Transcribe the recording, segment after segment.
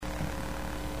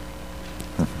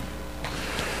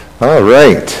All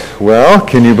right. Well,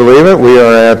 can you believe it? We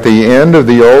are at the end of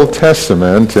the Old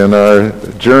Testament in our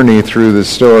journey through the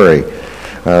story.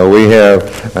 This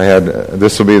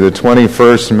will be the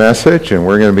 21st message, and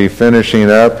we're going to be finishing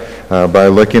up by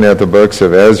looking at the books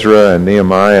of Ezra and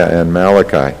Nehemiah and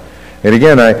Malachi. And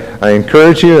again, I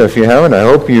encourage you, if you haven't, I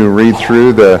hope you read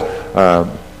through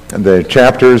the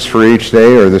chapters for each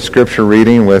day or the scripture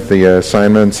reading with the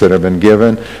assignments that have been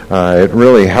given. It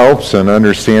really helps in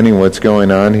understanding what's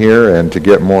going on here and to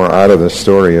get more out of the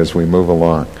story as we move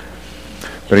along.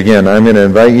 But again, I'm going to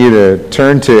invite you to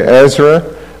turn to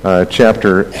Ezra.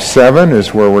 Chapter 7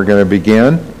 is where we're going to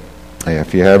begin.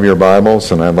 If you have your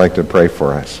Bibles, and I'd like to pray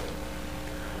for us.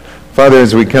 Father,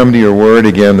 as we come to your word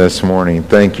again this morning,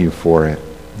 thank you for it.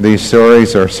 These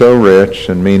stories are so rich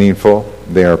and meaningful.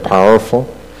 They are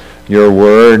powerful. Your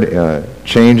word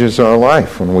changes our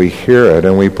life when we hear it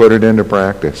and we put it into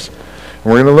practice. And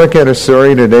we're going to look at a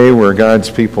story today where God's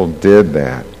people did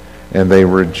that, and they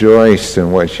rejoiced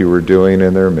in what you were doing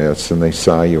in their midst, and they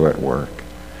saw you at work.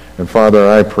 And Father,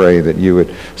 I pray that you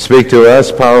would speak to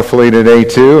us powerfully today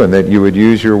too, and that you would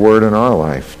use your word in our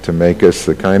life to make us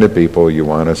the kind of people you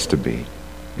want us to be.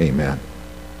 Amen.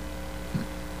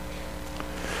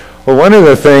 Well, one of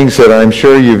the things that I'm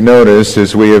sure you've noticed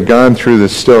as we have gone through the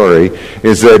story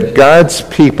is that God's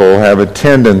people have a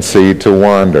tendency to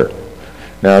wander.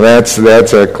 Now, that's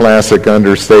a classic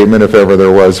understatement if ever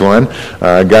there was one.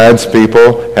 God's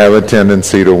people have a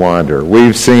tendency to wander.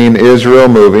 We've seen Israel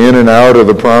move in and out of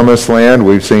the promised land.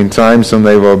 We've seen times when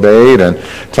they've obeyed and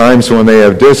times when they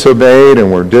have disobeyed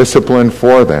and were disciplined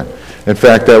for them. In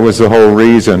fact, that was the whole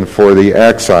reason for the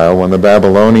exile when the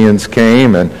Babylonians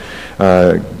came and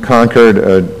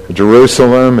conquered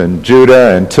Jerusalem and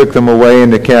Judah and took them away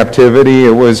into captivity.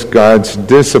 It was God's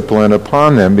discipline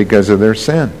upon them because of their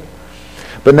sin.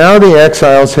 But now the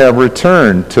exiles have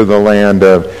returned to the land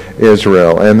of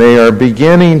Israel, and they are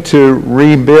beginning to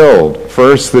rebuild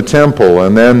first the temple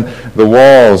and then the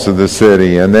walls of the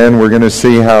city. And then we're going to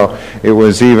see how it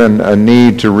was even a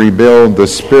need to rebuild the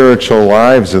spiritual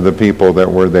lives of the people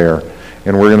that were there.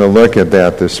 And we're going to look at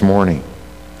that this morning.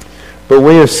 But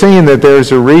we have seen that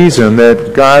there's a reason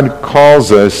that God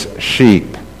calls us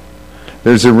sheep.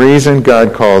 There's a reason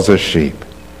God calls us sheep.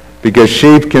 Because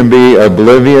sheep can be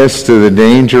oblivious to the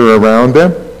danger around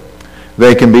them.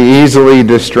 They can be easily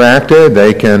distracted.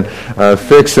 They can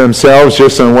fix themselves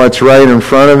just on what's right in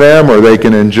front of them, or they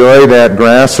can enjoy that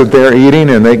grass that they're eating,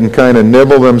 and they can kind of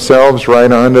nibble themselves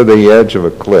right onto the edge of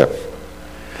a cliff.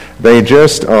 They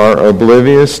just are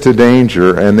oblivious to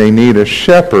danger, and they need a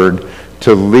shepherd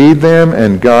to lead them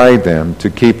and guide them to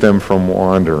keep them from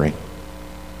wandering.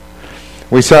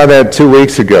 We saw that 2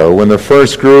 weeks ago when the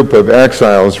first group of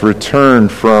exiles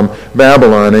returned from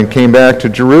Babylon and came back to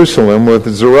Jerusalem with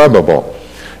Zerubbabel.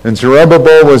 And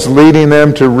Zerubbabel was leading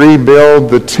them to rebuild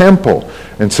the temple.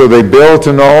 And so they built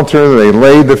an altar, they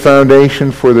laid the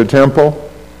foundation for the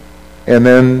temple, and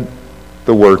then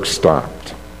the work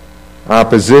stopped.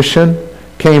 Opposition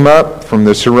came up from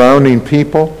the surrounding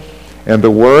people, and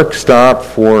the work stopped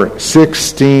for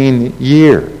 16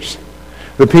 years.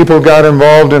 The people got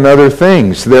involved in other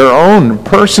things, their own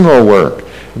personal work,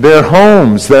 their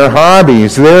homes, their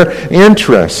hobbies, their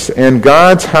interests, and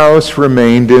God's house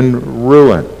remained in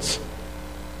ruins.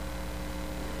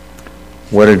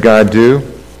 What did God do?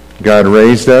 God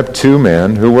raised up two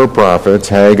men who were prophets,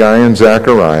 Haggai and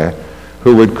Zechariah,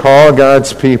 who would call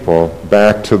God's people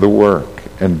back to the work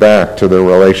and back to their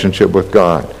relationship with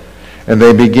God. And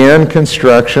they began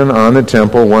construction on the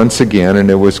temple once again,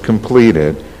 and it was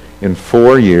completed in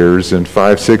 4 years in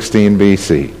 516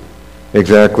 BC,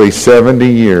 exactly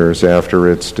 70 years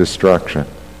after its destruction.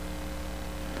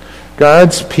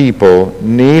 God's people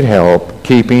need help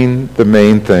keeping the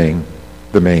main thing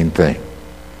the main thing.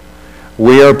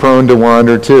 We are prone to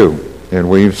wander too, and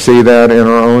we see that in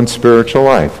our own spiritual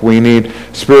life. We need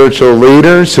spiritual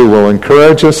leaders who will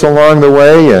encourage us along the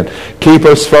way and keep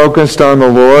us focused on the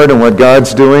Lord and what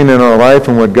God's doing in our life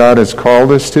and what God has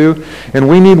called us to. And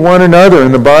we need one another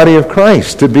in the body of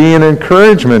Christ to be an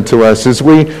encouragement to us as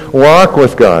we walk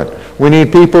with God. We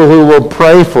need people who will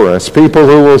pray for us, people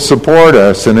who will support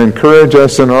us and encourage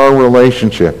us in our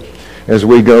relationship as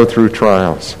we go through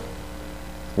trials.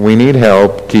 We need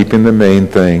help keeping the main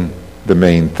thing the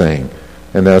main thing.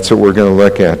 And that's what we're going to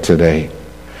look at today.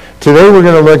 Today we're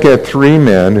going to look at three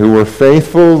men who were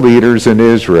faithful leaders in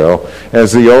Israel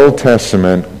as the Old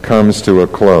Testament comes to a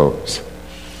close.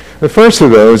 The first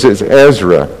of those is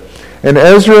Ezra. And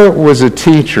Ezra was a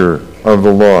teacher of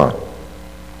the law.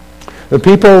 The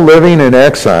people living in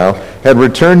exile had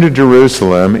returned to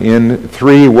Jerusalem in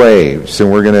 3 waves,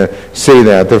 and we're going to see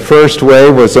that. The first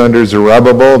wave was under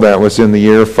Zerubbabel. That was in the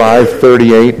year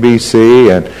 538 BC,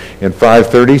 and in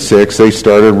 536 they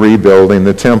started rebuilding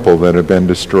the temple that had been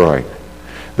destroyed.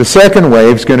 The second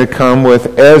wave is going to come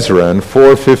with Ezra in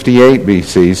 458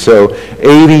 BC. So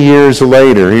 80 years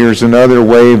later, here's another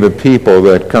wave of people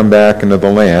that come back into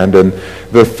the land. And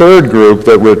the third group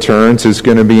that returns is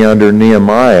going to be under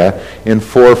Nehemiah in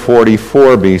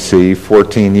 444 BC,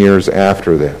 14 years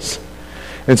after this.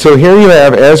 And so here you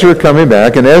have Ezra coming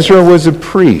back, and Ezra was a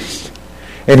priest.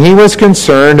 And he was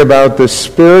concerned about the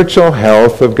spiritual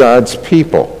health of God's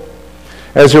people.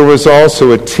 Ezra was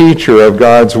also a teacher of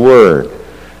God's Word.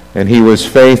 And he was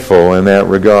faithful in that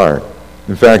regard.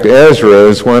 In fact, Ezra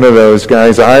is one of those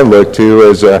guys I look to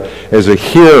as a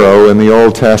hero in the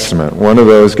Old Testament, one of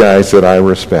those guys that I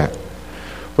respect.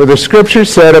 For the Scripture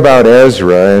said about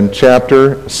Ezra in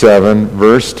chapter 7,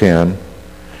 verse 10,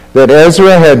 that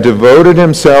Ezra had devoted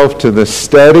himself to the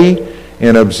study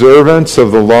and observance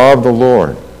of the law of the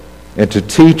Lord, and to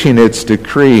teaching its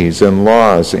decrees and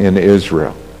laws in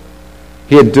Israel.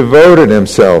 He had devoted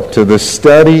himself to the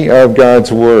study of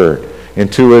God's Word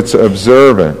and to its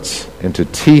observance and to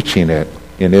teaching it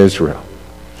in Israel.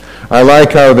 I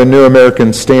like how the New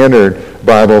American Standard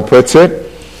Bible puts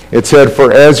it. It said,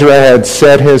 "For Ezra had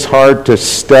set his heart to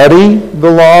study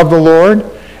the law of the Lord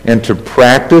and to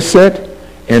practice it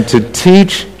and to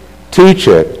teach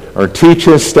it, or teach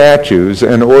his statutes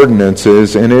and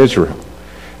ordinances in Israel."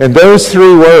 And those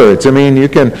 3 words, you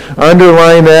can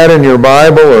underline that in your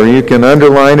Bible, or you can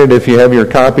underline it if you have your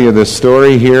copy of the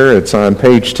story here. It's on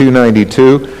page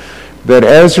 292. That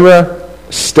Ezra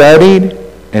studied,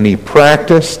 and he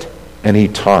practiced, and he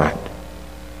taught.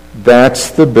 That's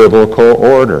the biblical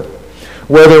order.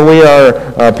 Whether we are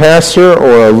a pastor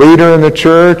or a leader in the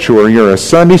church, or you're a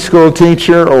Sunday school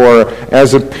teacher, or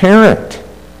as a parent,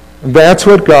 that's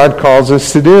what God calls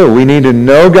us to do. We need to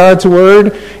know God's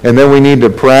Word, and then we need to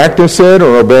practice it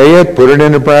or obey it, put it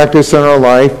into practice in our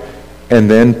life, and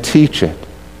then teach it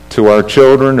to our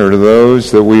children or to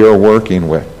those that we are working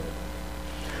with.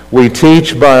 We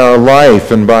teach by our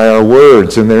life and by our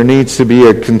words, and there needs to be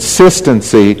a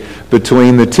consistency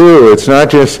between the two. It's not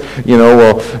just,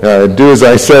 do as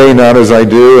I say, not as I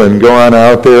do, and go on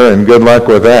out there and good luck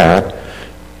with that.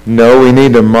 No, we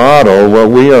need to model what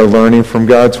we are learning from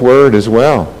God's Word as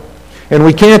well. And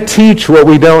we can't teach what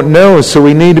we don't know, so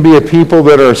we need to be a people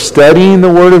that are studying the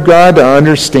Word of God to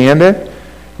understand it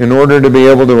in order to be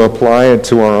able to apply it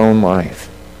to our own life.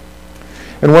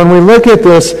 And when we look at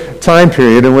this time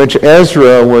period in which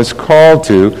Ezra was called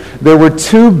to, there were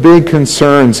 2 big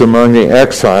concerns among the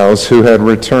exiles who had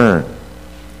returned.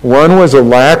 One was a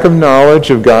lack of knowledge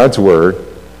of God's Word,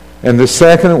 and the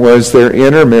second was their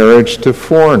intermarriage to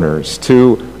foreigners,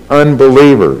 to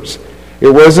unbelievers.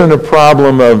 It wasn't a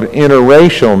problem of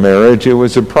interracial marriage. It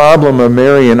was a problem of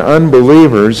marrying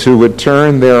unbelievers who would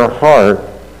turn their heart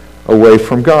away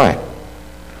from God.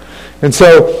 And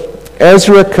so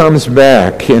Ezra comes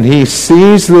back, and he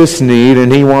sees this need,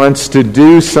 and he wants to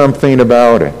do something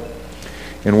about it.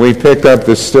 And we picked up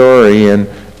the story in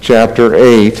chapter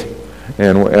 8,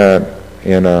 and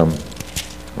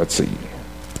let's see.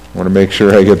 I want to make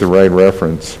sure I get the right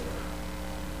reference.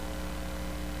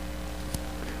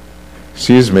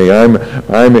 Excuse me, I'm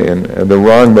in the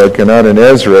wrong book, and not in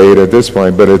Ezra 8 at this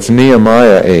point, but it's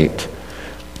Nehemiah 8.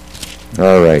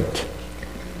 All right.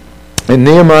 In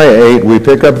Nehemiah 8, we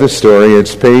pick up the story.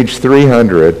 It's page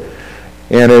 300,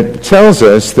 and it tells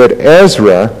us that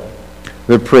Ezra,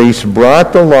 the priest,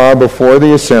 brought the law before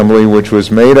the assembly, which was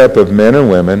made up of men and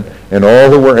women, and all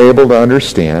who were able to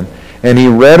understand. And he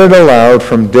read it aloud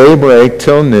from daybreak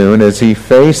till noon as he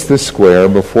faced the square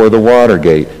before the water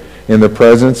gate, in the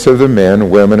presence of the men,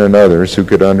 women, and others who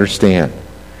could understand.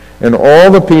 And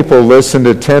all the people listened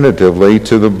attentively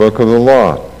to the book of the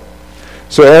law.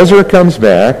 So Ezra comes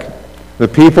back. The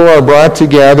people are brought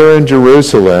together in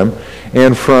Jerusalem,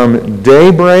 and from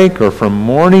daybreak, or from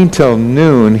morning till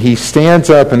noon, he stands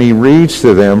up and he reads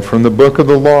to them from the book of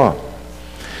the law.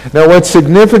 Now, what's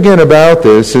significant about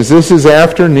this is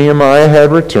after Nehemiah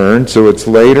had returned, so it's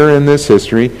later in this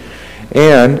history,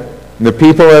 and the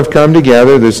people have come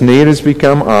together. This need has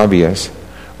become obvious,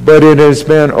 but it has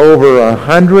been over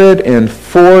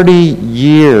 140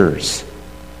 years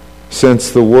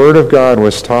since the Word of God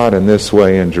was taught in this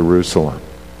way in Jerusalem.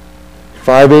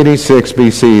 586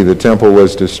 BC, the temple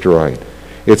was destroyed.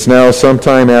 It's now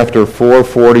sometime after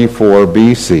 444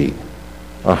 BC.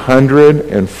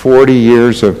 140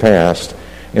 years have passed,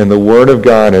 and the Word of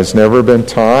God has never been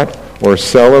taught or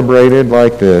celebrated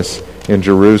like this in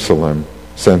Jerusalem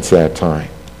since that time.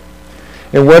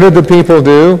 And what did the people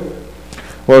do?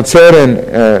 Well, it said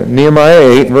in Nehemiah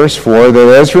 8, verse 4,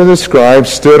 that Ezra the scribe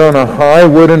stood on a high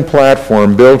wooden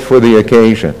platform built for the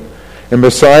occasion. And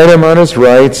beside him on his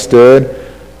right stood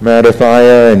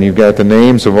Mattithiah, and you've got the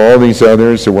names of all these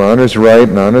others that were on his right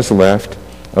and on his left,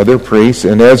 other priests.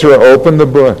 And Ezra opened the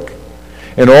book.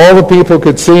 And all the people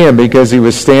could see him because he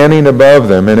was standing above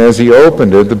them. And as he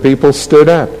opened it, the people stood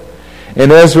up.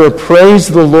 And Ezra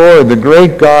praised the Lord, the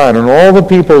great God, and all the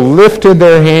people lifted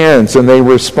their hands and they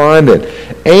responded,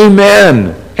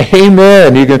 Amen,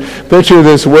 Amen. You can picture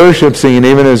this worship scene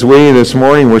even as we this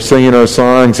morning were singing our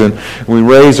songs and we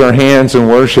raise our hands in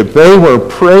worship. They were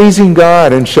praising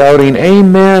God and shouting,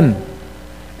 Amen.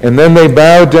 And then they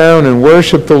bowed down and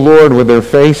worshiped the Lord with their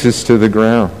faces to the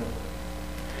ground.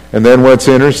 And then what's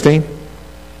interesting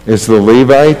is the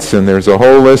Levites, and there's a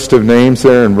whole list of names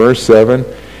there in verse 7,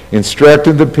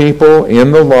 instructed the people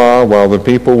in the law while the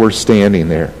people were standing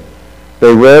there.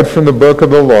 They read from the book of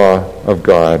the law of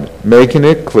God, making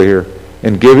it clear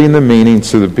and giving the meaning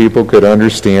so the people could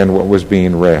understand what was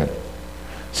being read.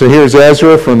 So here's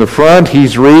Ezra from the front.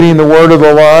 He's reading the word of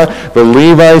the law. The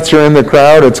Levites are in the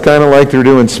crowd. It's kind of like they're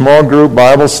doing small group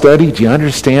Bible study. Do you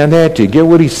understand that? Do you get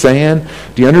what he's saying?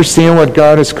 Do you understand what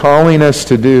God is calling us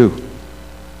to do?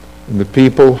 And the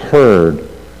people heard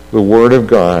the word of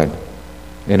God,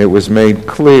 and it was made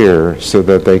clear so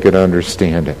that they could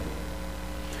understand it.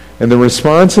 And the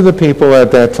response of the people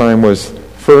at that time was,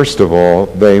 first of all,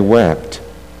 they wept.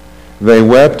 They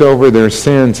wept over their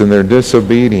sins and their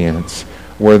disobedience,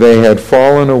 where they had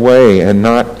fallen away and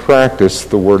not practiced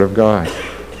the Word of God.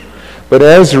 But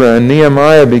Ezra and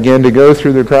Nehemiah began to go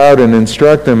through the crowd and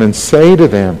instruct them and say to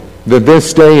them that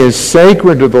this day is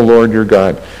sacred to the Lord your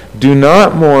God. Do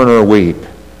not mourn or weep.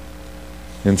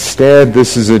 Instead,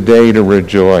 this is a day to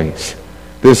rejoice.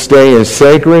 This day is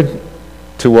sacred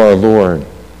to our Lord.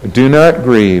 Do not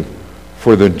grieve,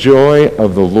 for the joy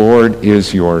of the Lord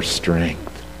is your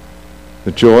strength.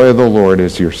 The joy of the Lord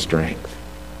is your strength.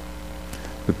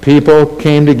 The people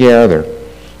came together,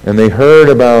 and they heard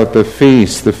about the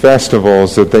feasts, the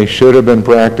festivals that they should have been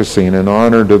practicing in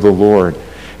honor to the Lord.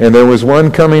 And there was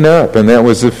one coming up, and that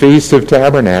was the Feast of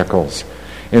Tabernacles.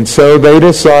 And so they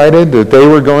decided that they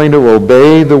were going to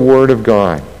obey the Word of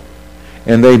God.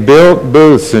 And they built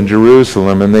booths in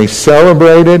Jerusalem, and they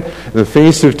celebrated the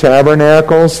Feast of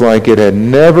Tabernacles like it had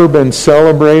never been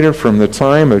celebrated from the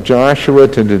time of Joshua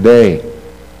to today.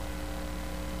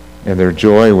 And their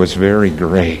joy was very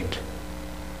great.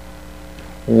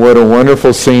 What a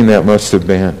wonderful scene that must have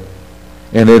been.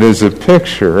 And it is a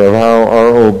picture of how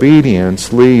our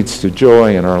obedience leads to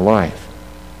joy in our life.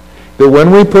 That when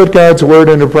we put God's Word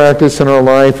into practice in our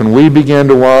life and we begin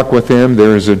to walk with Him,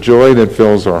 there is a joy that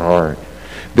fills our heart.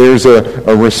 There's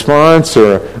a response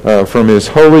from His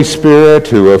Holy Spirit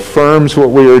who affirms what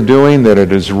we are doing, that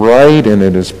it is right and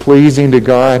it is pleasing to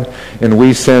God, and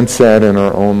we sense that in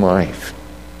our own life.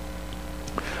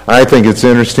 I think it's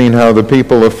interesting how the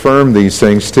people affirm these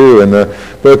things too. In the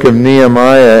book of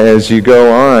Nehemiah, as you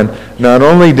go on, not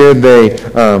only did they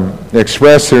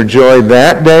express their joy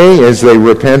that day as they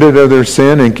repented of their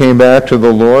sin and came back to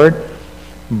the Lord,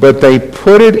 but they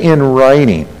put it in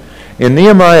writing. In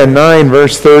Nehemiah 9,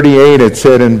 verse 38, it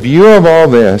said, in view of all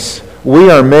this,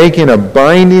 we are making a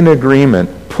binding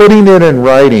agreement, putting it in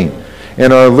writing,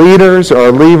 and our leaders,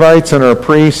 our Levites, and our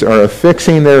priests are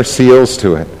affixing their seals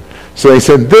to it. So they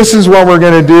said, this is what we're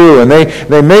going to do. And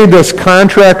they made this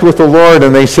contract with the Lord,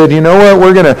 and they said, you know what,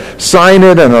 we're going to sign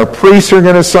it, and our priests are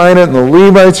going to sign it, and the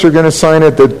Levites are going to sign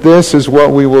it, that this is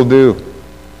what we will do.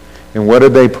 And what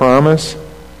did they promise?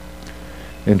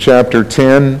 In chapter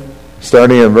 10,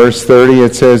 starting at verse 30,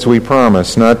 it says, we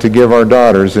promise not to give our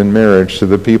daughters in marriage to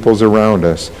the peoples around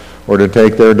us, or to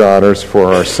take their daughters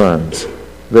for our sons.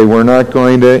 They were not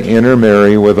going to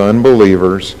intermarry with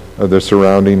unbelievers of the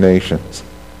surrounding nations.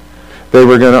 They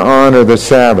were going to honor the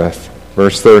Sabbath.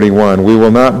 Verse 31, we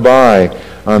will not buy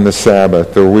on the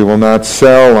Sabbath, or we will not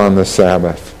sell on the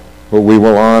Sabbath, but we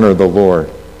will honor the Lord.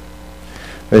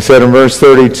 They said in verse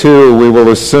 32, we will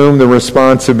assume the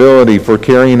responsibility for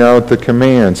carrying out the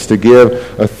commands to give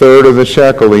 1/3 of the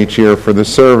shekel each year for the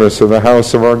service of the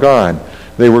house of our God.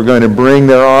 They were going to bring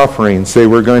their offerings. They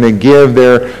were going to give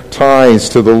their tithes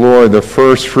to the Lord, the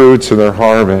first fruits of their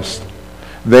harvest.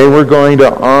 They were going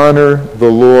to honor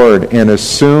the Lord and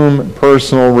assume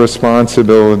personal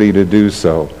responsibility to do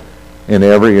so in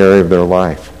every area of their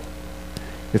life.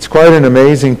 It's quite an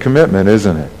amazing commitment,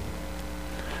 isn't it?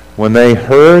 When they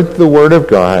heard the Word of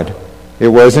God, it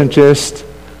wasn't just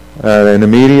an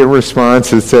immediate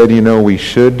response that said, you know, we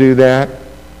should do that,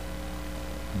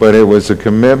 but it was a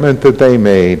commitment that they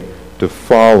made to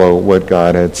follow what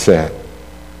God had said.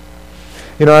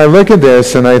 I look at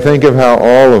this and I think of how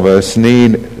all of us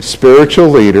need spiritual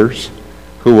leaders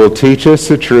who will teach us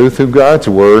the truth of God's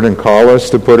Word and call us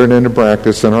to put it into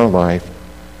practice in our life.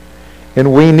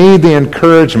 And we need the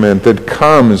encouragement that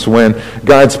comes when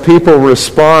God's people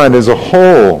respond as a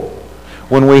whole.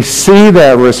 When we see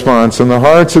that response in the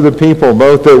hearts of the people,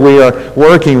 both that we are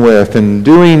working with and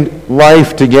doing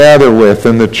life together with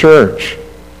in the church,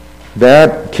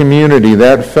 that community,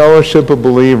 that fellowship of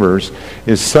believers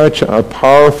is such a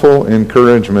powerful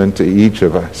encouragement to each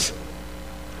of us.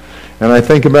 And I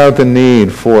think about the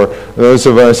need for those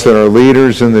of us that are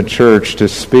leaders in the church to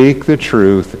speak the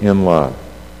truth in love.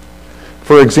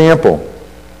 For example,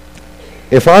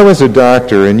 if I was a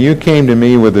doctor and you came to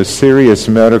me with a serious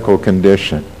medical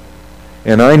condition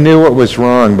and I knew what was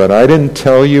wrong, but I didn't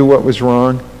tell you what was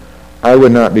wrong, I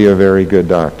would not be a very good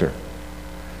doctor.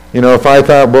 If I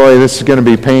thought, boy, this is going to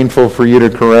be painful for you to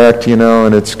correct,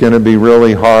 and it's going to be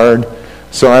really hard,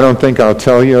 so I don't think I'll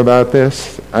tell you about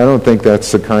this, I don't think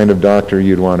that's the kind of doctor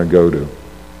you'd want to go to.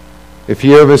 If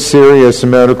you have a serious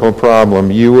medical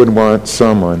problem, you would want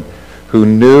someone who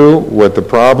knew what the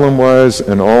problem was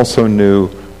and also knew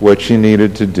what you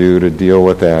needed to do to deal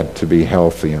with that to be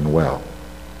healthy and well.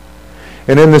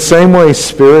 And in the same way,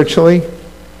 spiritually,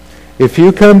 if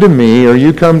you come to me or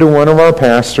you come to one of our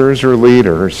pastors or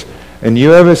leaders and you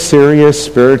have a serious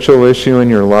spiritual issue in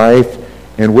your life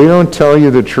and we don't tell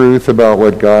you the truth about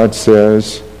what God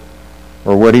says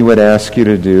or what He would ask you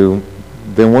to do,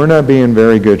 then we're not being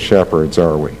very good shepherds,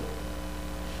 are we?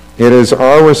 It is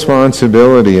our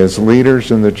responsibility as leaders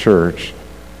in the church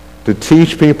to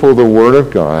teach people the Word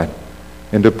of God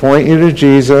and to point you to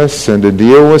Jesus and to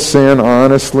deal with sin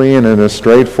honestly and in a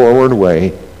straightforward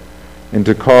way and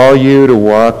to call you to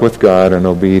walk with God in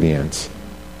obedience.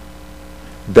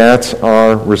 That's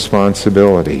our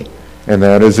responsibility, and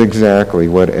that is exactly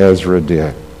what Ezra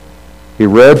did. He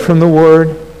read from the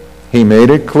Word, he made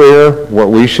it clear what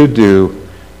we should do,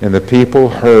 and the people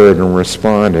heard and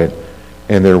responded,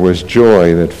 and there was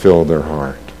joy that filled their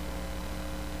heart.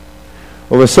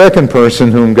 Well, the second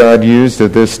person whom God used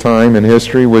at this time in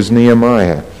history was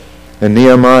Nehemiah. And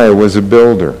Nehemiah was a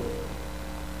builder.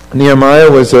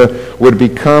 Nehemiah would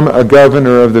become a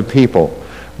governor of the people.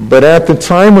 But at the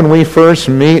time when we first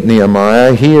meet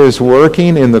Nehemiah, he is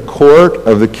working in the court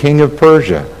of the king of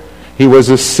Persia. He was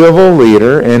a civil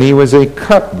leader, and he was a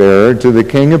cupbearer to the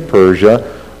king of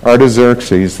Persia,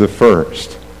 Artaxerxes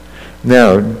I.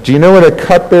 Now, do you know what a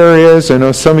cupbearer is? I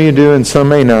know some of you do and some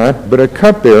may not, but a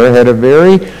cupbearer had a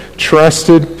very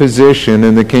trusted position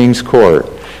in the king's court.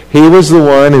 He was the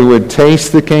one who would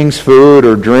taste the king's food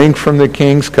or drink from the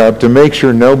king's cup to make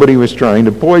sure nobody was trying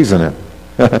to poison him.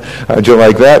 How'd you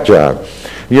like that job?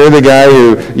 You're the guy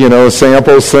who,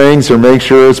 samples things or makes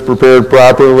sure it's prepared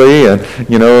properly, and,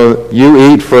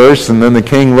 you eat first, and then the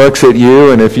king looks at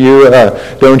you, and if you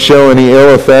don't show any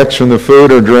ill effects from the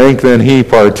food or drink, then he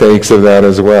partakes of that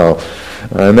as well.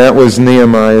 And that was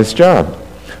Nehemiah's job.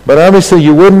 But obviously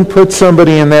you wouldn't put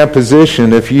somebody in that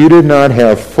position if you did not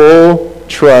have full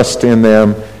trust in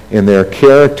them, in their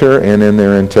character, and in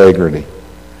their integrity.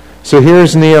 So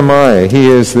here's Nehemiah. He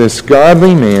is this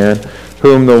godly man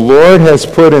whom the Lord has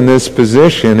put in this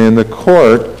position in the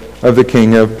court of the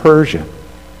king of Persia.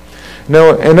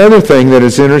 Now, another thing that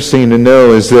is interesting to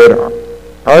know is that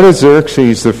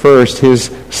Artaxerxes I,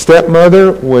 his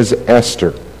stepmother was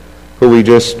Esther, who we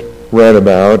just read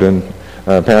about and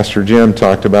Pastor Jim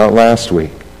talked about last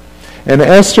week. And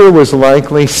Esther was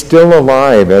likely still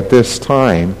alive at this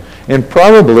time and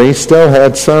probably still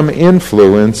had some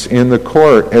influence in the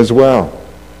court as well.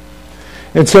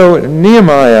 And so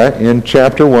Nehemiah, in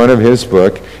chapter 1 of his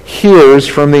book, hears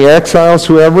from the exiles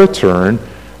who have returned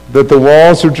that the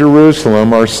walls of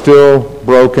Jerusalem are still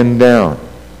broken down.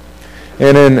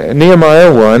 And in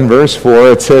Nehemiah 1, verse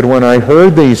 4, it said, "When I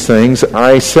heard these things,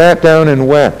 I sat down and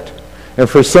wept. And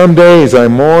for some days I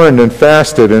mourned and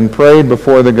fasted and prayed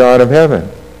before the God of heaven.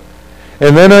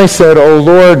 And then I said, O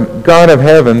Lord, God of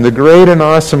heaven, the great and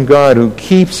awesome God who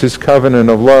keeps his covenant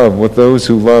of love with those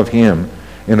who love him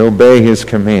and obey his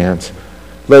commands,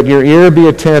 let your ear be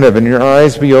attentive and your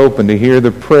eyes be open to hear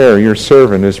the prayer your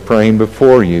servant is praying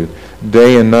before you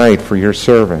day and night for your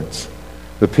servants,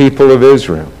 the people of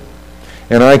Israel.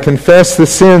 And I confess the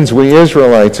sins we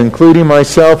Israelites, including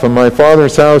myself and my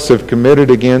father's house, have committed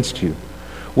against you.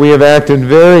 We have acted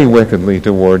very wickedly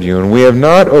toward you, and we have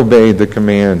not obeyed the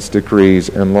commands, decrees,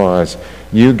 and laws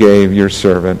you gave your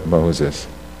servant Moses."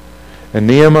 And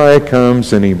Nehemiah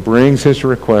comes and he brings his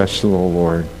request to the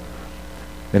Lord.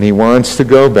 And he wants to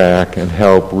go back and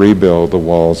help rebuild the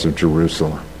walls of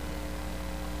Jerusalem.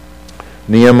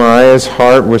 Nehemiah's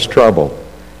heart was troubled,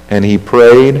 and he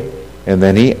prayed, and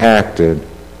then he acted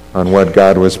on what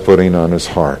God was putting on his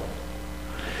heart.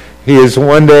 He is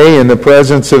one day in the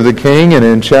presence of the king, and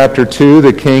in chapter 2,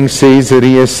 the king sees that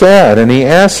he is sad, and he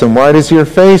asks him, "Why does your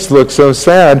face look so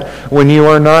sad when you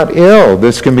are not ill?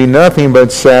 This can be nothing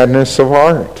but sadness of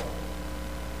heart."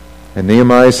 And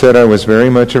Nehemiah said, "I was very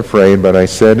much afraid, but I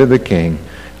said to the king,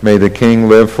 'May the king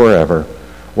live forever.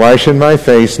 Why should my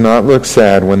face not look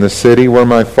sad when the city where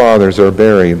my fathers are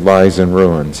buried lies in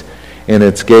ruins, and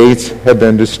its gates have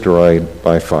been destroyed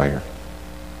by fire?'"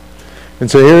 And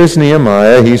so here's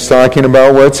Nehemiah. He's talking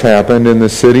about what's happened in the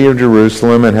city of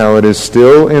Jerusalem and how it is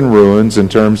still in ruins in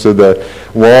terms of the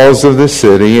walls of the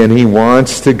city, and he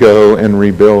wants to go and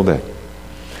rebuild it.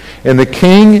 And the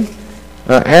king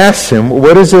asks him,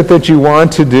 "What is it that you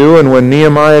want to do?" And when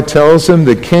Nehemiah tells him,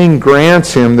 the king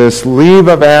grants him this leave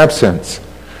of absence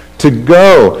to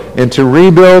go and to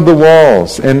rebuild the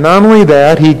walls. And not only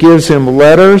that, he gives him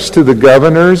letters to the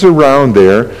governors around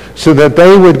there so that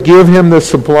they would give him the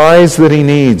supplies that he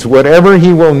needs, whatever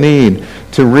he will need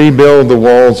to rebuild the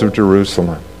walls of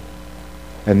Jerusalem.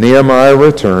 And Nehemiah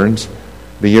returns.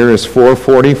 The year is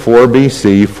 444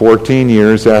 BC, 14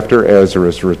 years after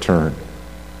Ezra's return.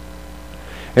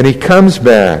 And he comes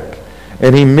back.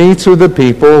 And he meets with the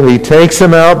people. He takes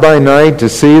them out by night to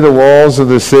see the walls of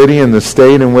the city and the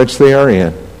state in which they are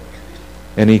in.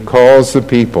 And he calls the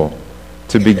people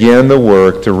to begin the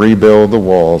work to rebuild the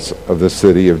walls of the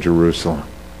city of Jerusalem.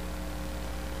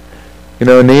 You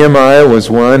know, Nehemiah was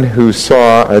one who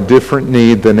saw a different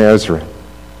need than Ezra.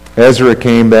 Ezra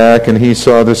came back and he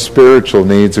saw the spiritual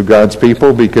needs of God's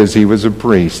people because he was a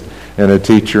priest and a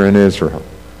teacher in Israel.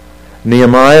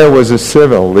 Nehemiah was a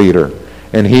civil leader.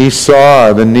 And he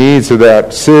saw the needs of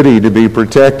that city to be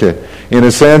protected. In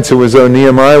a sense, it was though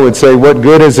Nehemiah would say, what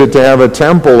good is it to have a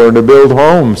temple or to build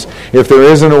homes if there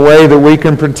isn't a way that we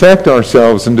can protect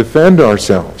ourselves and defend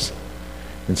ourselves?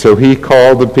 And so he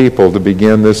called the people to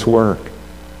begin this work.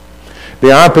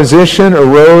 The opposition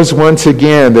arose once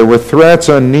again. There were threats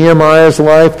on Nehemiah's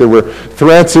life. There were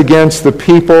threats against the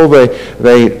people.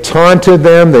 They taunted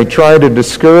them. They tried to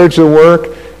discourage the work.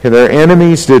 Their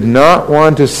enemies did not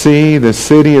want to see the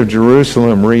city of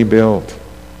Jerusalem rebuilt.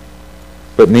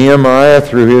 But Nehemiah,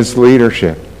 through his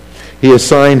leadership, he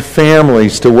assigned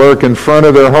families to work in front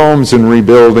of their homes in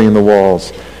rebuilding the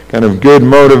walls. Kind of good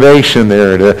motivation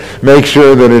there to make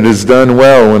sure that it is done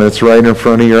well when it's right in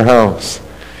front of your house.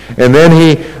 And then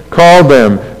he called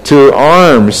them to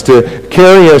arms, to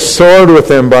carry a sword with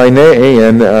them by day,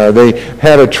 and they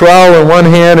had a trowel in one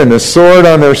hand and a sword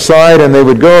on their side, and they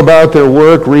would go about their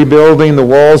work rebuilding the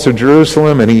walls of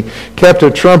Jerusalem. And he kept a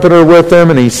trumpeter with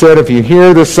them, and he said, "If you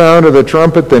hear the sound of the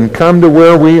trumpet, then come to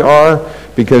where we are,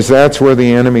 because that's where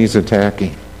the enemy's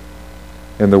attacking."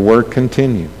 And the work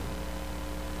continued.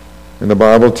 And the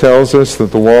Bible tells us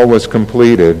that the wall was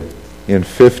completed in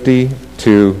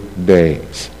 52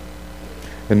 days.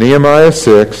 In Nehemiah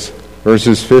 6,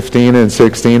 verses 15 and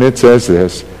 16, it says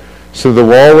this, "So the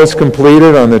wall was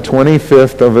completed on the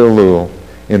 25th of Elul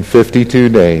in 52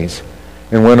 days.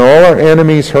 And when all our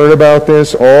enemies heard about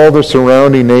this, all the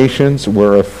surrounding nations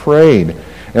were afraid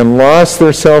and lost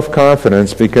their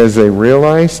self-confidence because they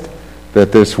realized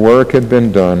that this work had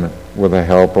been done with the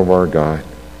help of our God."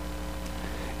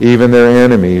 Even their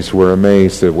enemies were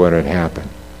amazed at what had happened.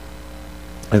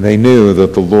 And they knew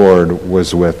that the Lord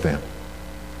was with them.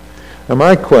 Now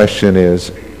my question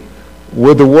is,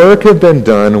 would the work have been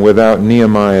done without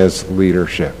Nehemiah's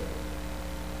leadership?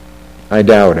 I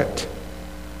doubt it.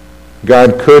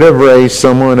 God could have raised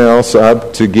someone else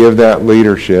up to give that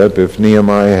leadership if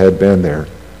Nehemiah had been there.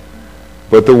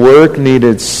 But the work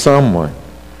needed someone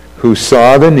who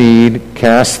saw the need,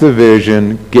 cast the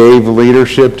vision, gave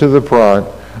leadership to the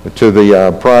project,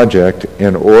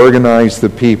 and organized the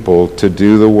people to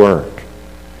do the work.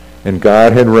 And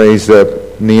God had raised up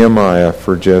Nehemiah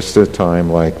for just a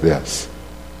time like this.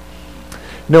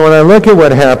 Now, when I look at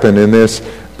what happened in this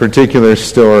particular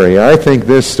story, I think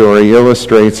this story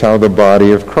illustrates how the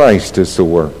body of Christ is to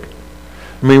work.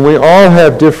 I mean, we all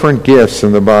have different gifts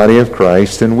in the body of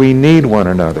Christ, and we need one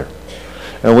another.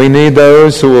 And we need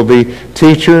those who will be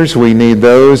teachers. We need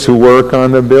those who work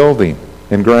on the building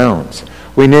and grounds.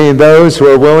 We need those who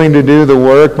are willing to do the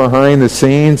work behind the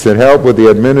scenes that help with the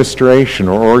administration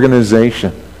or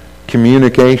organization,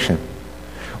 communication.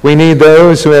 We need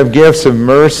those who have gifts of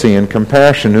mercy and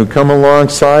compassion, who come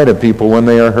alongside of people when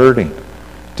they are hurting,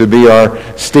 to be our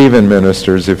Stephen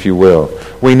ministers, if you will.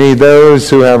 We need those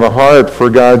who have a heart for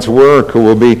God's work, who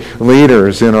will be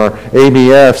leaders in our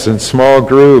ABFs and small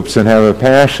groups and have a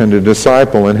passion to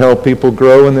disciple and help people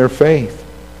grow in their faith.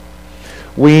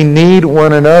 We need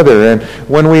one another. And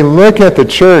when we look at the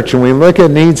church and we look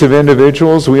at needs of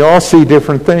individuals, we all see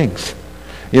different things.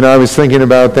 I was thinking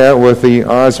about that with the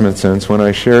Osmundsons when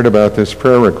I shared about this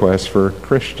prayer request for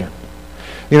Christian.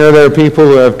 There are people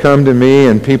who have come to me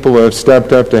and people who have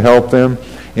stepped up to help them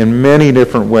in many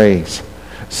different ways.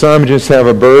 Some just have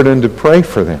a burden to pray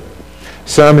for them.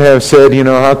 Some have said,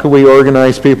 how can we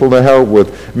organize people to help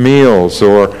with meals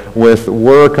or with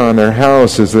work on their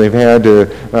house as they've had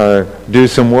to do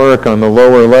some work on the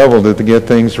lower level to get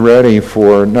things ready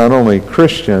for not only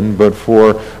Christian, but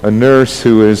for a nurse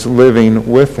who is living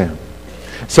with them.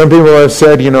 Some people have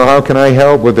said, how can I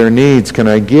help with their needs? Can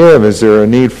I give? Is there a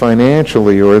need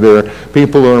financially? Or are there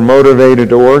people who are motivated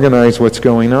to organize what's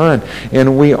going on?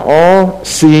 And we all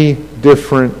see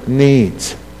different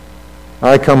needs.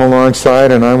 I come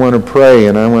alongside and I want to pray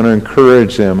and I want to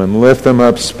encourage them and lift them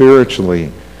up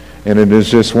spiritually. And it is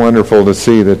just wonderful to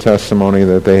see the testimony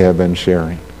that they have been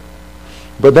sharing.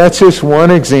 But that's just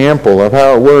one example of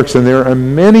how it works, and there are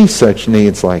many such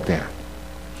needs like that.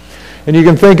 And you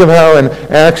can think of how in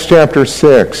Acts chapter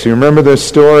 6, you remember the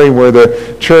story where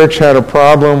the church had a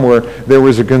problem where there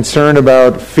was a concern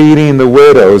about feeding the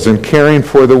widows and caring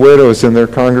for the widows in their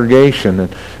congregation.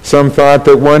 And some thought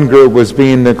that one group was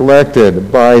being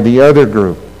neglected by the other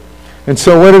group. And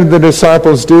so what did the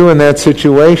disciples do in that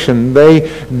situation? They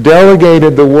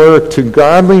delegated the work to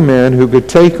godly men who could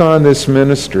take on this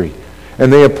ministry.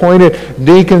 And they appointed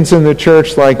deacons in the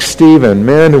church like Stephen,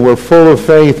 men who were full of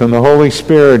faith in the Holy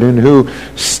Spirit and who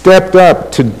stepped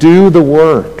up to do the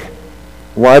work.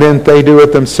 Why didn't they do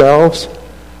it themselves?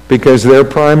 Because their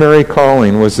primary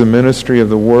calling was the ministry of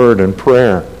the Word and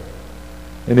prayer.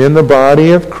 And in the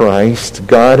body of Christ,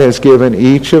 God has given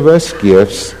each of us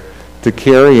gifts to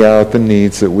carry out the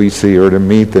needs that we see or to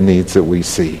meet the needs that we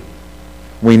see.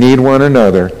 We need one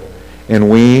another, and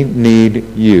we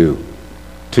need you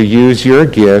to use your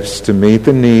gifts to meet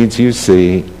the needs you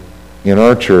see in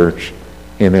our church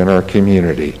and in our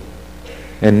community.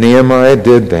 And Nehemiah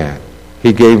did that.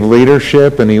 He gave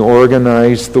leadership and he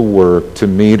organized the work to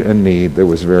meet a need that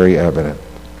was very evident.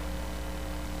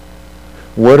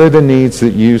 What are the needs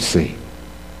that you see?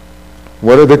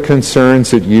 What are the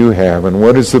concerns that you have? And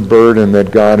what is the burden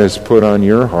that God has put on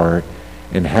your heart?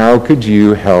 And how could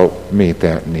you help meet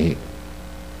that need?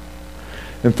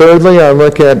 And thirdly, I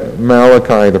look at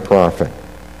Malachi the prophet.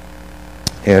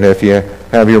 And if you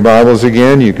have your Bibles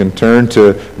again, you can turn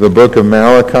to the book of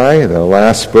Malachi, the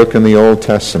last book in the Old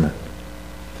Testament.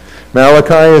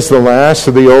 Malachi is the last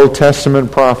of the Old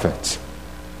Testament prophets.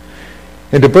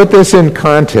 And to put this in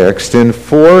context, in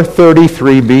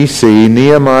 433 BC,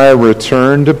 Nehemiah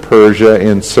returned to Persia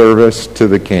in service to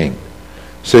the king.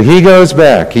 So he goes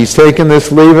back. He's taken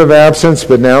this leave of absence,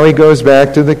 but now he goes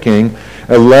back to the king.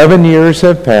 11 years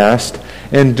have passed,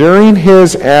 and during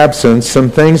his absence, some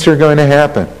things are going to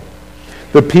happen.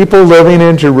 The people living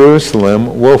in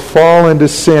Jerusalem will fall into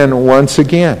sin once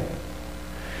again.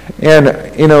 And,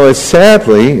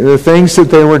 sadly, the things that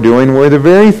they were doing were the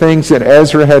very things that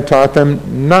Ezra had taught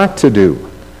them not to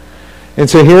do. And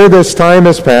so here this time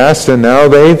has passed, and now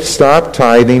they've stopped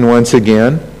tithing once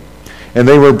again. And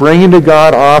they were bringing to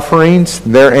God offerings,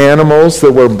 their animals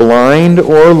that were blind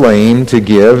or lame to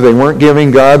give. They weren't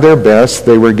giving God their best.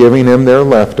 They were giving him their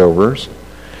leftovers.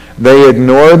 They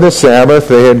ignored the Sabbath.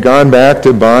 They had gone back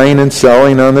to buying and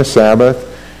selling on the Sabbath.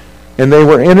 And they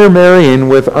were intermarrying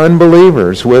with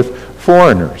unbelievers, with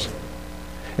foreigners.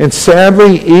 And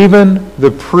sadly, even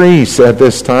the priests at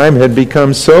this time had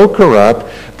become so corrupt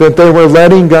that they were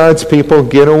letting God's people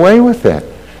get away with it.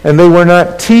 And they were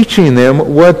not teaching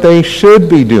them what they should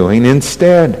be doing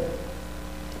instead.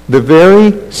 The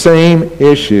very same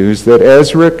issues that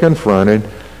Ezra confronted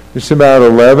just about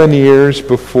 11 years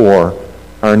before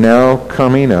are now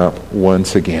coming up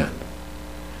once again.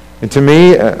 And to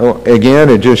me,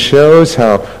 again, it just shows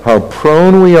how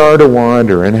prone we are to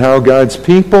wander and how God's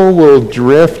people will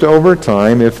drift over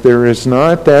time if there is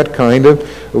not that kind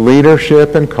of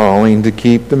leadership and calling to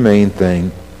keep the main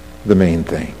thing the main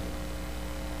thing.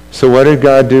 So what did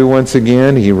God do once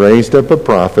again? He raised up a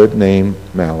prophet named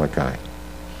Malachi.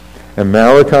 And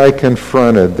Malachi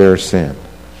confronted their sin.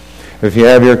 If you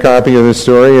have your copy of the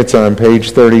story, it's on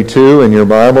page 32 in your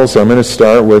Bible. So I'm going to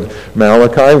start with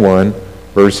Malachi 1,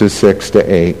 verses 6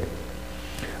 to 8.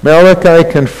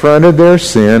 Malachi confronted their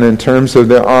sin in terms of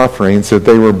the offerings that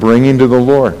they were bringing to the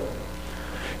Lord.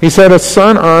 He said, "A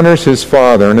son honors his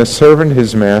father and a servant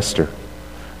his master."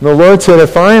 And the Lord said,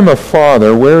 "If I am a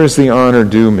father, where is the honor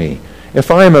due me? If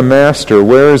I am a master,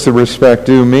 where is the respect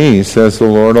due me, says the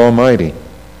Lord Almighty?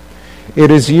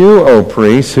 It is you, O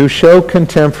priests, who show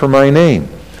contempt for my name.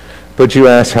 But you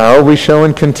ask, how are we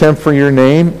showing contempt for your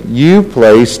name? You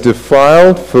place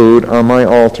defiled food on my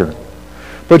altar.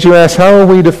 But you ask, how have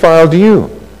we defiled you?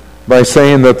 By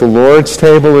saying that the Lord's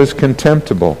table is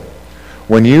contemptible.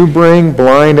 When you bring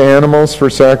blind animals for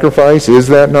sacrifice, is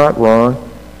that not wrong?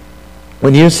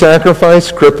 When you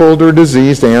sacrifice crippled or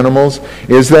diseased animals,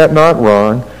 is that not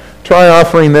wrong? Try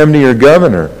offering them to your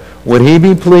governor. Would he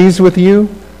be pleased with you?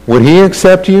 Would he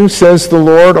accept you, says the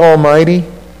Lord Almighty?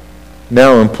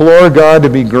 Now implore God to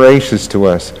be gracious to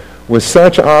us. With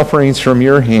such offerings from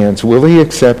your hands, will he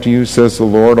accept you, says the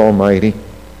Lord Almighty?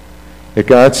 It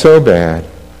got so bad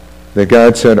that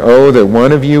God said, oh, that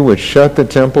one of you would shut the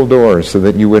temple doors so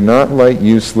that you would not light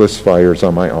useless fires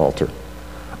on my altar.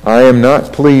 I am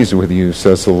not pleased with you,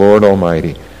 says the Lord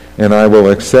Almighty, and I will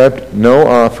accept no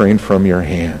offering from your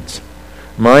hands.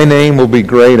 My name will be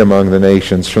great among the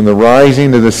nations, from the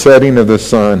rising to the setting of the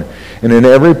sun, and in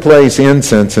every place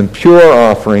incense and pure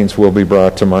offerings will be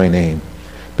brought to my name,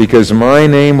 because my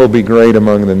name will be great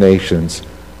among the nations,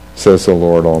 says the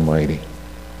Lord Almighty.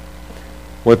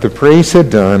 What the priests had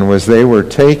done was they were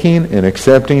taking and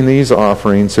accepting these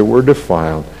offerings that were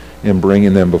defiled and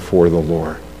bringing them before the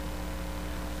Lord,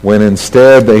 when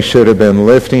instead they should have been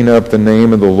lifting up the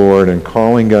name of the Lord and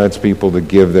calling God's people to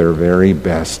give their very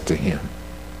best to him.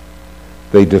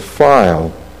 They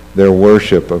defiled their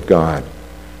worship of God.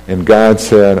 And God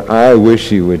said, I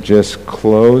wish you would just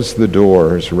close the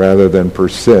doors rather than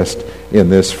persist in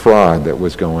this fraud that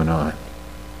was going on.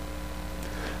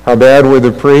 How bad were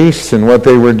the priests and what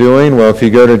they were doing? Well, if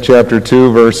you go to chapter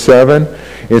 2, verse 7,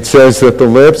 it says that the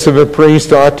lips of a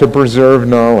priest ought to preserve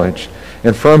knowledge,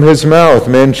 and from his mouth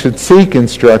men should seek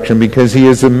instruction, because he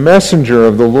is a messenger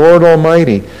of the Lord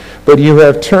Almighty. But you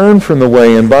have turned from the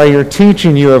way, and by your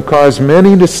teaching you have caused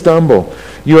many to stumble.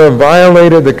 You have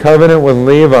violated the covenant with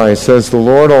Levi, says the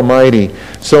Lord Almighty.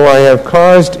 So I have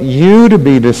caused you to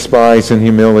be despised and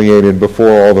humiliated before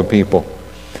all the people,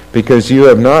 because you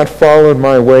have not followed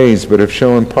my ways, but have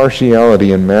shown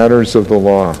partiality in matters of the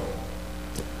law.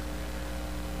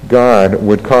 God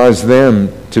would cause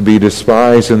them to be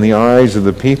despised in the eyes of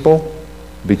the people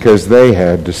because they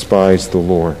had despised the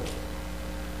Lord.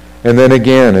 And then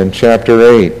again in chapter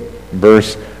 3,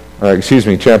 verse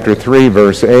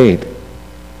 8,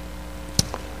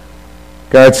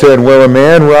 God said, will a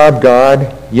man rob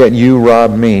God? Yet you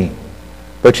rob me.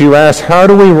 But you ask, how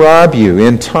do we rob you?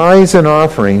 In tithes and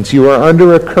offerings you are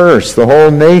under a curse, the whole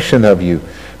nation of you,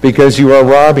 because you are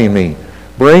robbing me.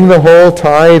 Bring the whole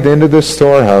tithe into the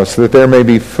storehouse, that there may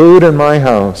be food in my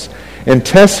house. And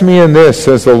test me in this,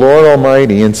 says the Lord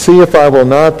Almighty, and see if I will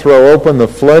not throw open the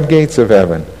floodgates of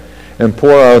heaven and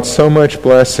pour out so much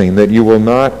blessing that you will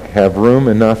not have room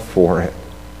enough for it.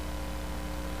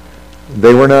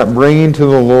 They were not bringing to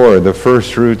the Lord the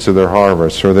first fruits of their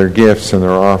harvest or their gifts and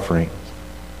their offerings.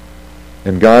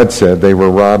 And God said they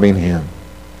were robbing him.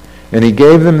 And he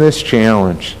gave them this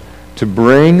challenge to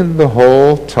bring the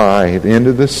whole tithe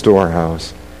into the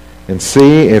storehouse and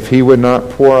see if he would not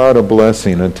pour out a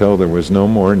blessing until there was no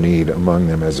more need among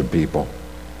them as a people.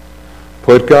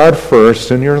 Put God first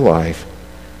in your life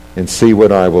and see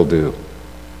what I will do.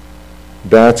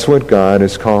 That's what God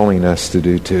is calling us to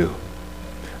do too.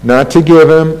 Not to give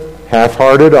him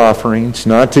half-hearted offerings,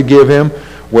 not to give him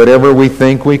whatever we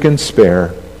think we can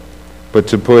spare, but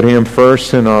to put him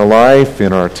first in our life,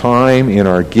 in our time, in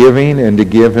our giving, and to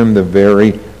give him the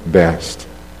very best.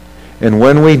 And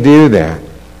when we do that,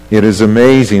 it is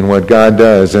amazing what God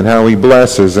does and how he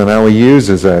blesses and how he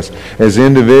uses us as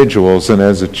individuals and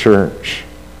as a church.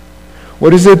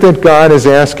 What is it that God is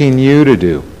asking you to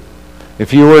do?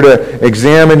 If you were to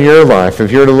examine your life,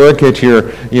 if you were to look at your,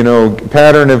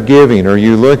 pattern of giving, or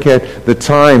you look at the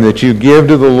time that you give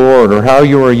to the Lord, or how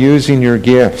you are using your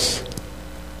gifts,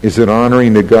 is it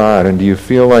honoring to God? And do you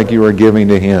feel like you are giving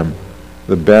to him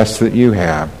the best that you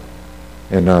have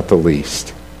and not the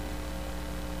least?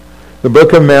 The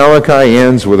book of Malachi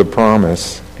ends with a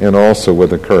promise and also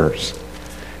with a curse.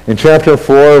 In chapter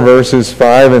 4, verses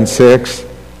 5 and 6,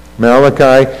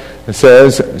 Malachi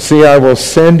says, see, I will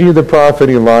send you the prophet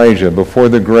Elijah before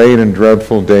the great and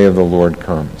dreadful day of the Lord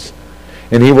comes.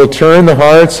 And he will turn the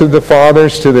hearts of the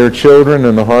fathers to their children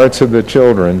and the hearts of the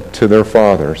children to their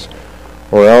fathers,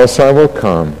 or else I will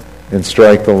come and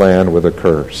strike the land with a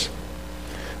curse.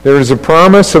 There is a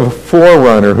promise of a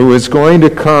forerunner who is going to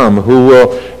come, who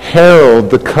will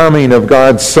herald the coming of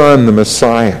God's Son, the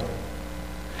Messiah.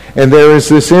 And there is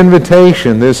this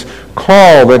invitation, this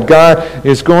call that God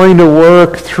is going to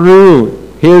work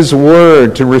through his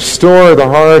word to restore the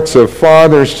hearts of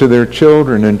fathers to their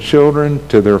children and children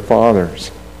to their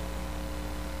fathers.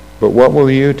 But what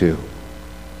will you do?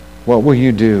 What will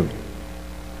you do?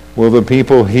 Will the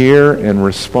people hear and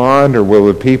respond, or will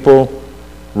the people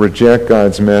reject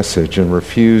God's message and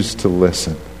refuse to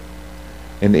listen?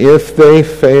 And if they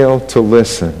fail to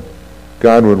listen,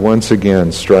 God would once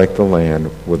again strike the land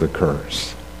with a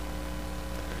curse.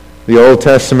 The Old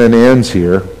Testament ends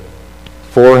here.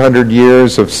 400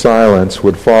 years of silence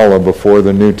would follow before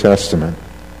the New Testament.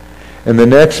 And the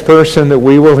next person that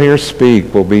we will hear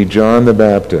speak will be John the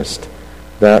Baptist,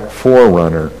 that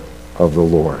forerunner of the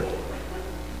Lord.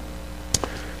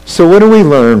 So what do we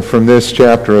learn from this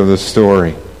chapter of the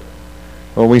story?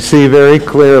 Well, we see very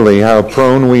clearly how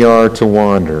prone we are to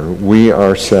wander, we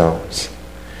ourselves.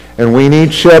 And we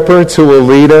need shepherds who will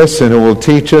lead us and who will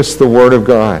teach us the Word of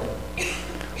God.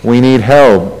 We need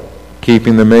help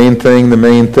keeping the main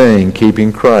thing,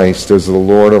 keeping Christ as the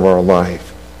Lord of our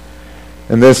life.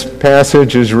 And this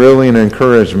passage is really an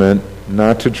encouragement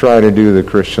not to try to do the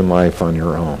Christian life on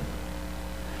your own.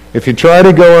 If you try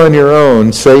to go on your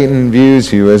own, Satan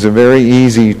views you as a very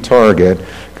easy target,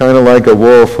 kind of like a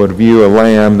wolf would view a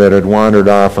lamb that had wandered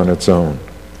off on its own.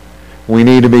 We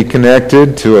need to be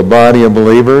connected to a body of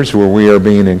believers where we are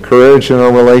being encouraged in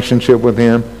our relationship with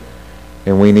Him,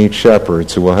 and we need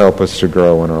shepherds who will help us to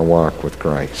grow in our walk with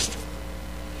Christ.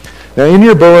 Now, in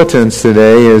your bulletins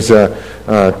today is a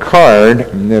card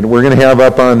that we're going to have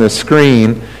up on the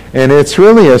screen, and it's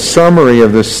really a summary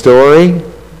of the story,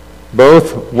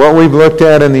 both what we've looked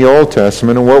at in the Old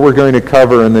Testament and what we're going to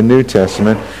cover in the New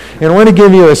Testament. And I want to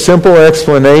give you a simple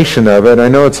explanation of it. I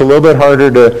know it's a little bit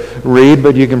harder to read,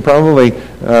 but you can probably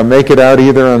make it out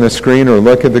either on the screen or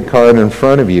look at the card in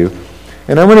front of you.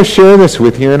 And I'm going to share this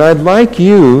with you, and I'd like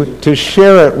you to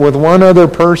share it with one other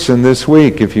person this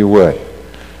week, if you would,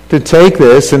 to take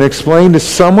this and explain to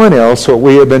someone else what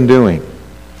we have been doing.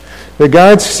 The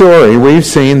God's story, we've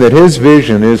seen that His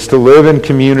vision is to live in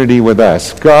community with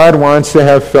us. God wants to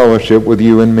have fellowship with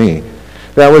you and me.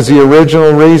 That was the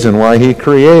original reason why He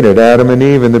created Adam and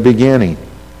Eve in the beginning.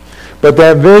 But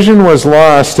that vision was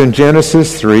lost in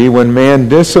Genesis 3 when man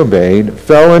disobeyed,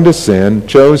 fell into sin,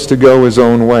 chose to go his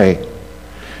own way.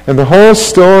 And the whole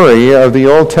story of the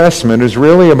Old Testament is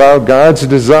really about God's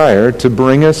desire to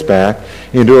bring us back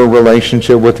into a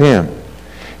relationship with Him.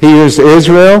 He used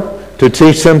Israel to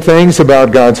teach them things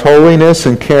about God's holiness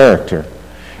and character.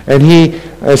 And He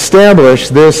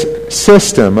established this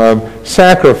system of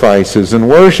sacrifices and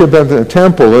worship at the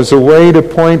temple as a way to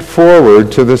point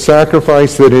forward to the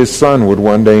sacrifice that His Son would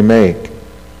one day make.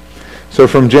 So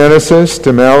from Genesis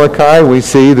to Malachi, we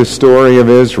see the story of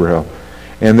Israel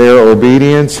and their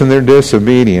obedience and their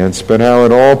disobedience, but how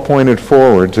it all pointed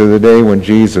forward to the day when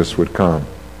Jesus would come.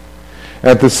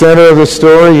 At the center of the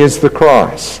story is the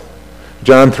cross.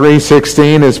 John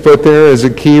 3:16 is put there as a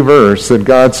key verse, that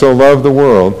God so loved the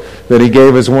world that He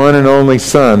gave His one and only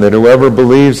Son, that whoever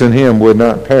believes in Him would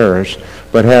not perish,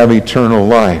 but have eternal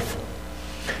life.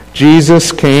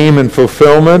 Jesus came in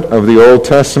fulfillment of the Old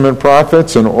Testament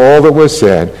prophets and all that was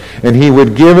said, and He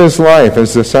would give His life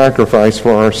as the sacrifice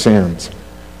for our sins.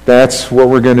 That's what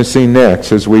we're going to see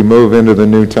next as we move into the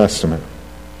New Testament.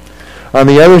 On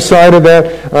the other side of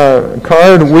that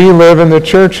card, we live in the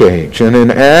church age. And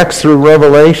in Acts through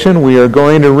Revelation, we are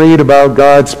going to read about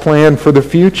God's plan for the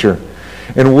future.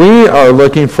 And we are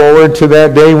looking forward to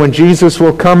that day when Jesus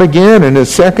will come again in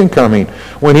His second coming,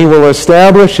 when He will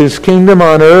establish His kingdom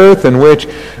on earth, in which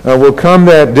will come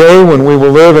that day when we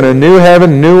will live in a new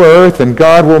heaven, new earth, and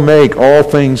God will make all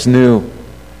things new.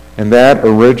 And that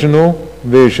original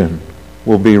vision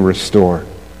will be restored.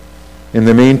 In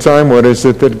the meantime, what is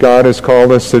it that God has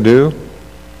called us to do?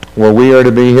 Well, we are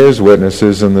to be His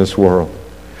witnesses in this world.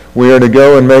 We are to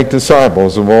go and make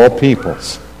disciples of all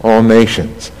peoples, all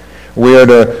nations. We are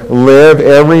to live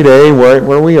every day right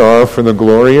where we are for the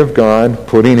glory of God,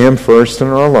 putting Him first in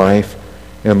our life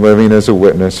and living as a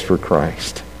witness for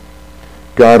Christ.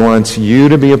 God wants you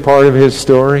to be a part of His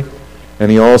story,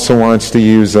 and He also wants to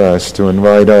use us to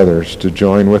invite others to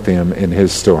join with Him in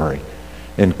His story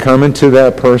and come into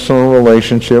that personal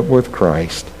relationship with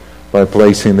Christ by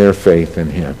placing their faith in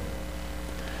Him.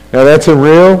 Now that's a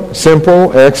real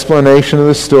simple explanation of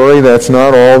the story. That's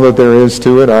not all that there is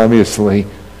to it, obviously.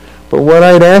 But what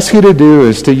I'd ask you to do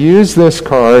is to use this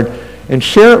card and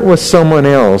share it with someone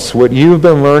else, what you've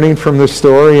been learning from the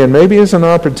story, and maybe as an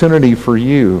opportunity for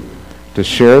you to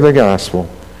share the gospel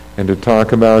and to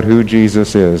talk about who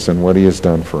Jesus is and what He has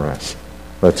done for us.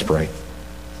 Let's pray.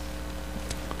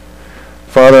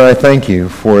 Father, I thank You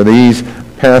for these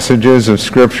passages of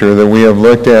Scripture that we have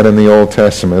looked at in the Old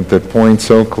Testament that point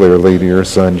so clearly to Your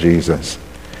Son, Jesus.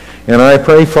 And I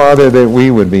pray, Father, that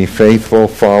we would be faithful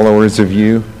followers of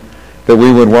You, that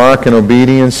we would walk in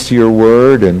obedience to Your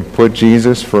Word and put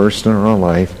Jesus first in our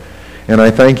life, And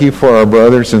I thank you for our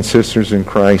brothers and sisters in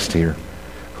Christ here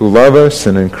who love us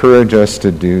and encourage us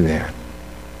to do that.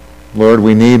 Lord,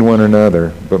 we need one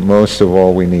another, but most of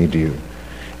all, we need you.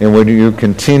 And would you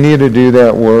continue to do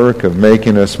that work of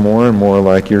making us more and more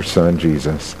like your Son,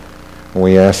 Jesus? And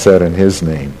we ask that in his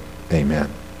name. Amen.